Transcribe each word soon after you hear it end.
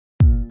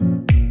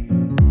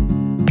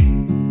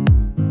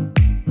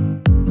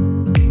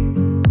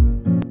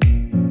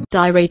Die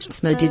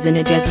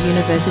Rechtsmediziner des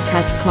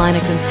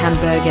Universitätsklinikums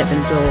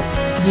Hamburg-Eppendorf,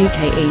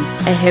 UKE,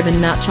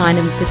 erheben nach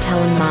einem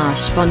fatalen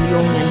Marsch von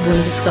jungen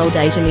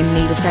Bundeswehrsoldaten im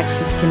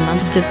niedersächsischen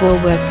Munster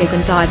Vorwürfe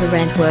gegen die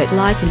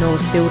verantwortlichen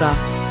Ausbilder.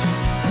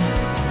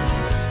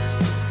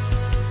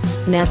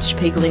 Nach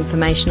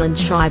SPIEGEL-Informationen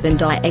schreiben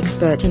die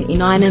Experten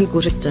in einem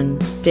Gutachten,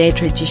 der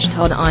tragische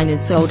Tod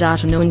eines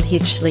Soldaten und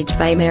hitzschlich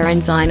bei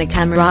mehreren seiner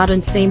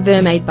Kameraden sind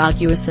vermeidbar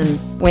gewesen,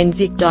 wenn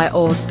sich die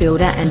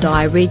Ausbilder an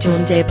die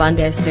Region der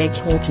Bundeswehr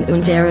hielten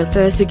und ihre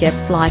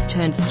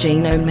Versorgung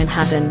Genomen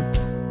hatten.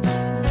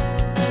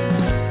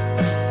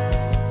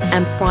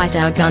 Am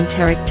Freitag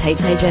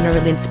unterrichtete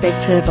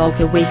Generalinspektor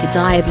Volker Wieker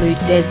die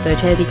Blut des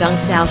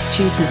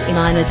Verteidigungsausschusses in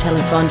einer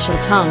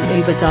Telefonschaltung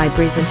über die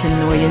brisanten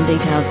neuen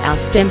Details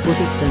aus dem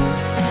Gutachten.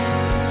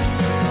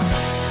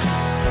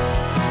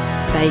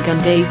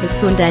 Wegen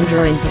dieses und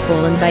anderen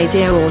Befallen bei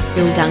der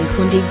Ausbildung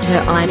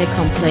kündigte eine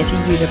komplette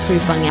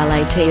Überprüfung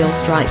aller als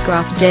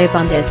Streitkraft der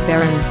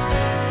Bundeswehren.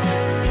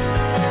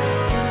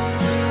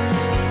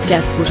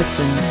 Das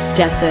Gutachten,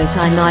 das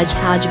einige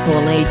Tage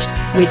vorliegt,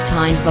 wird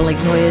ein völlig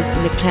neues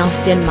Licht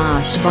auf den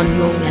Marsch von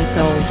jungen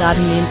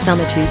Soldaten im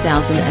Sommer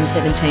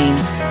 2017.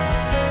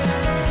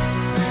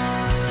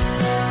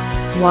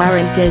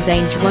 Während des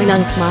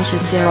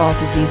Entwöhnungsmarsches der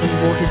Offensiven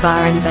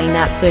waren bei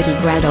nach 30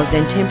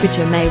 Grad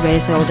Temperatur mehrere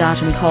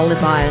Soldaten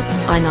kollabiert,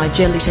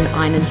 einiglich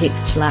einen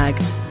Hitzschlag.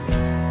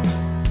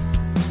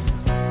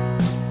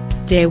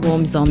 Der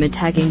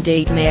Wurmsommertag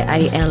indeed mehr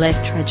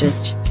als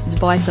tragisch.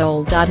 Zwei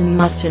Soldaten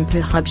mussten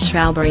per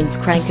Hubschrauber ins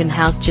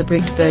Krankenhaus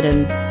gebracht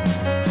werden.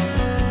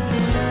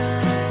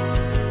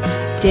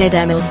 Der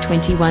damals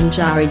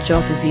 21-jährige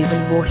Offizier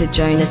wurde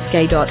Jonas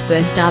K.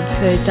 First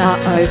abkürzt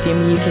auf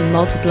im Yukon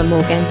multiple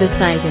Morgen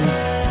versagen.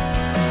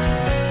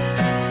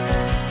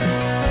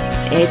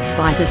 Der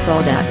zweite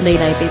Soldat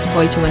leidet bis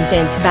heute und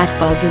den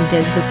Spatfolgen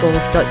des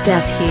Befehls.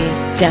 Das hier,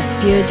 das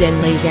für den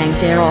Lehrgang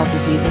der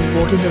Offiziere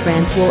wurde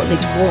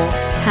verantwortlich war,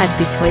 hat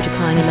bis heute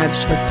keinen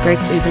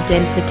Abschlussbericht über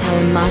den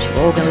fatalen Marsch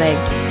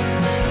vorgelegt.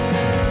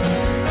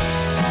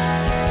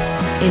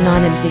 In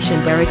einem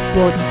sicheren Bericht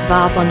wird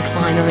zwar von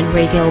kleineren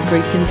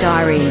Regelbrüchen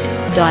die Rede,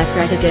 die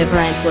Frage der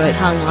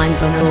Verantwortung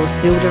einzelner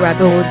Ausbilder an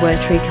Bord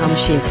am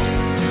Schiff.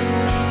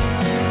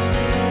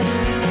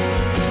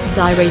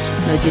 Die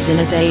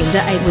Rechtsmediziner sehen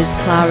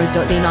etwas klarer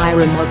in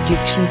ihrem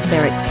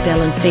Obduktionsbericht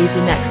stellen sie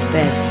zunächst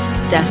fest,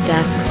 dass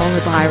das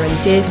Kollabieren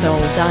der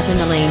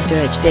Soldaten allein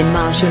durch den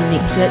Marsch und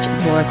nicht durch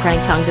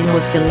Vorerkrankungen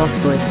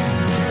ausgelöst wird.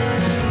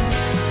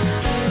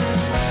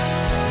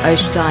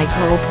 Aus die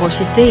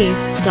Korpsschiffe,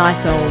 die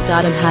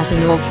Soldaten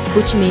hatten oft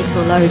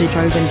Putschmittel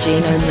Drogen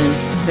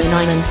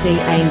verneinen sie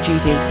ein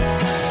Duty.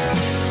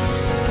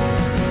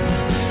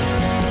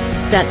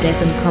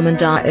 Stattdessen kommen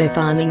die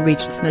erfahrenen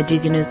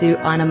Rechtsmediziner zu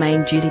einem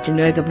eingültigen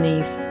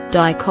Ergebnis,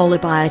 die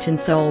kollabierten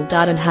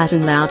Soldaten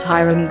hatten laut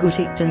ihrem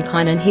Gutachten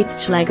keinen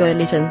Hitzschlag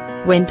erlitten,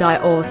 wenn die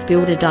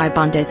Ausbilder die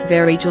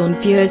Bundeswehrregeln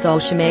für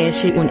solche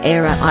Märsche und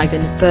ihre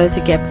eigene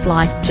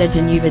Versorgung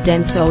gegenüber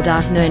den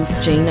Soldaten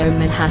ernst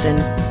genommen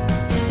hatten.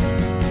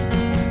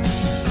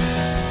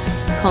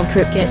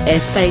 Konkret geht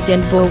es bei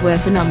den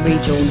Vorwürfen am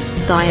Region,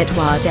 die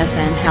etwa das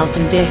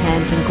Anhalten der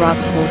Hands und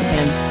Grabpulsen,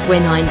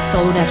 wenn ein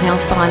Soldat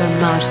auf einem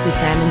Marsch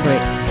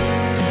zusammenbricht.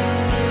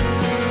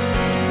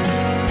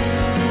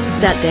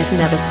 Stattdessen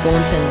aber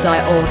spontan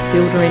die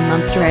Ausbilder in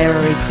Munster ihre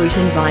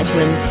Rekruten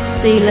weiteren,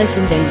 sie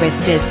lassen den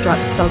Rest des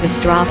Trupps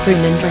draufruhen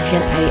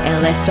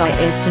und als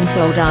die ersten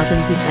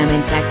Soldaten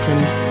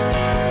zusammensackten.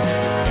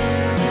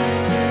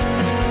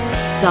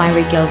 Die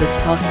Regel des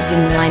Tosts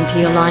sind ein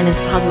Teil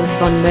eines Puzzles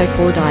von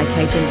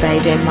Merkwürdigkeiten bei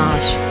dem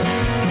Marsch.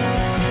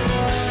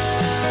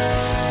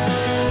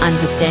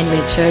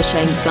 Unverständlich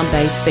erscheint zum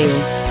Beispiel,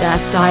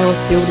 dass die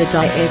Ausbilder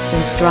die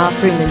ersten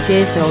Strafrunden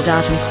der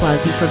Soldaten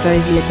quasi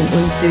proposierten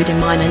und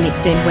zudem eine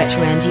nicht den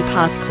Wetrange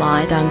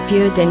Passkleidung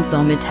für den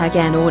Sommertag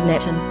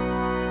anordneten.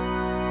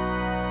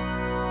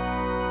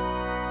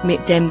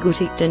 Mit dem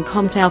Gutachten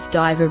kommt auf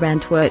die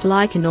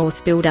verantwortlichen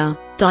Ausbilder,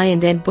 die in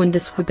den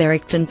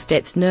Bundeswehrbereichen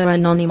stets nur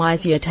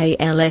anonymisierte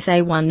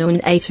LSA1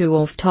 und A2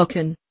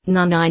 auftauchen,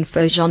 nun ein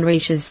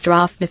vergenreisches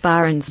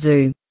Strafverfahren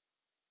zu.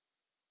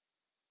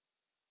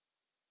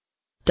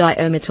 Die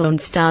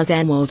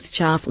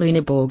Ermittlungsanwaltschaft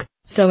Lüneburg,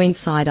 so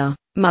Insider,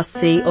 muss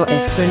sie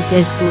aufgrund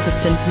des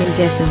Gutachtens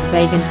mindestens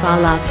wegen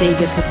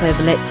fahrlässiger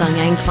Körperverletzung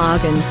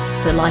einklagen,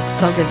 vielleicht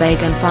sogar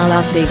wegen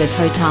fahrlässiger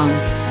Tötung.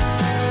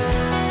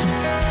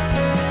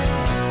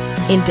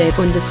 In der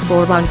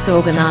Bundeswehr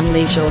sorgen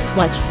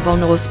Anleitungswatches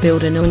von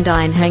Ausbildern und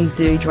Einhang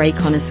zu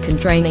drakonischen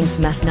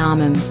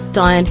Trainingsmaßnahmen,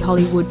 die in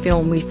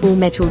Hollywood-Filmen wie Full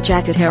Metal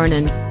Jacket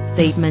erinnern,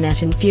 sieht man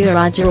in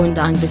Führer und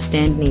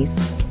Unverständnis.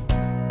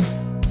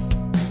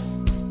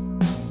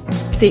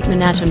 Sieht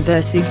man in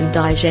Versuchen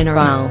die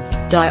General,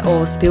 die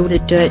Ausbilder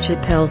durch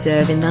Appell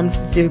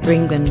zu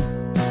bringen.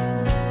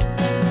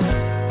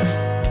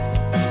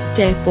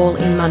 Der Fall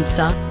in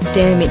Munster,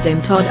 der mit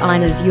dem Tod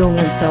eines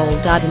jungen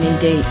Soldaten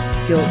indeed,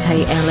 gilt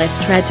als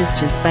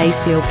tragisches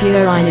Beispiel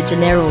für eine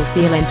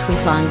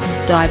Generalfehlentwicklung,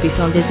 die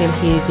besonders im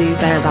Hier zu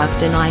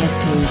beobachten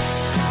ist.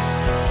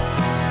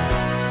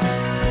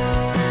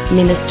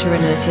 Ministerin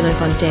Ursula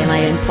von der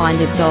Leyen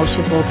findet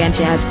solche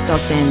Vorgänge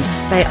abstoßend,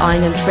 bei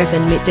einem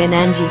Treffen mit den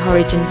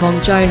Angehörigen von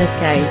Jonas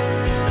K.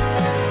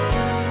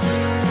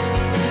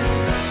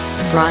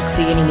 sprach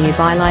sie in ihr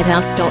Beileid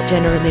aus.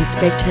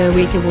 Generalinspekteur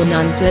Wieker wurde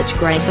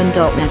untergreifen.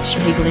 Nach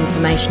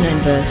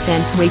SPIEGEL-Informationen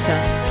versand Wieker,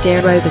 der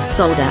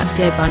Obersoldat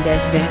der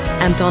Bundeswehr,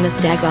 am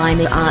Donnerstag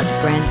eine Art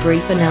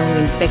Brandbrief an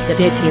alle Inspektor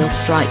der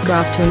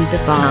Teilstreitkraft und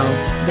Befehl,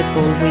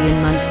 bevor wir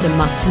in Munster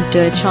mussten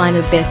durch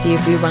eine bessere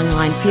Führung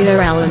ein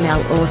für allemal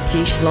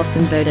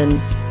ausgeschlossen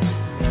werden.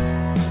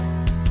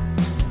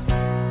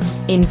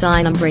 In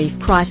seinem Brief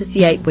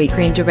kritisiert Wieker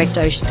indirekt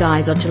auch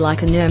die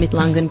sozialen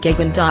Ermittlungen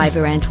gegen die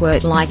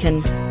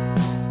Verantwortlichen.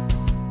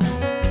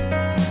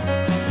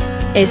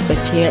 Es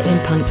besteht in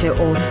puncto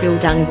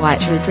Ausbildung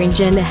weiterer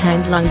dringender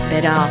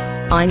Handlungsbedarf,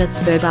 eines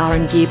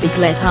spürbaren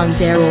Begleitung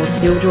der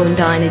Ausbilder und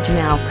einer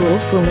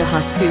Generalprüfung der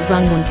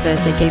Ausführung und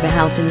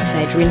Versorgeverhalten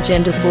sei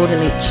dringend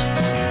erforderlich.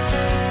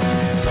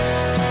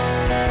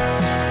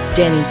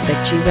 Den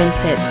Inspektoren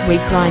setzt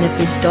Wieker eine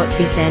Frist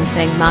bis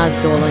Anfang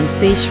März sollen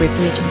sie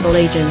schriftlich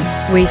belegen,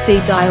 wie sie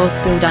die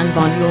Ausbildung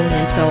von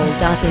jungen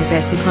Soldaten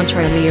besser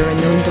kontrollieren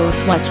und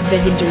Auswachs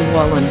verhindern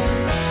wollen.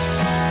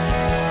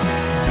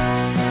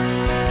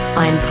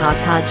 Ein paar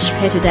Tage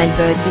später dann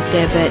wird sich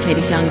der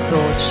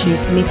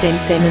Verteidigungsausschuss mit den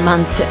Themen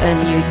Munster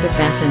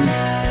befassen.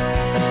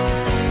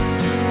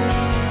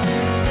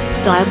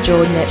 Die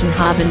Abgeordneten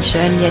haben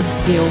schon jetzt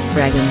viele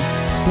Fragen.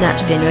 Nach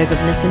den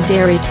Ergebnissen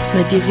der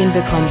Rechtsmedizin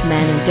bekommt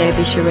man in der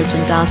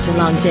bisherigen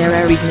Darstellung der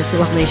Ereignisse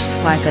auch nicht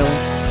Zweifel,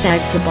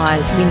 sagt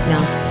Tobias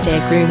Lindner, der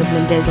Grüne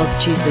des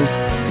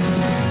Ausschusses.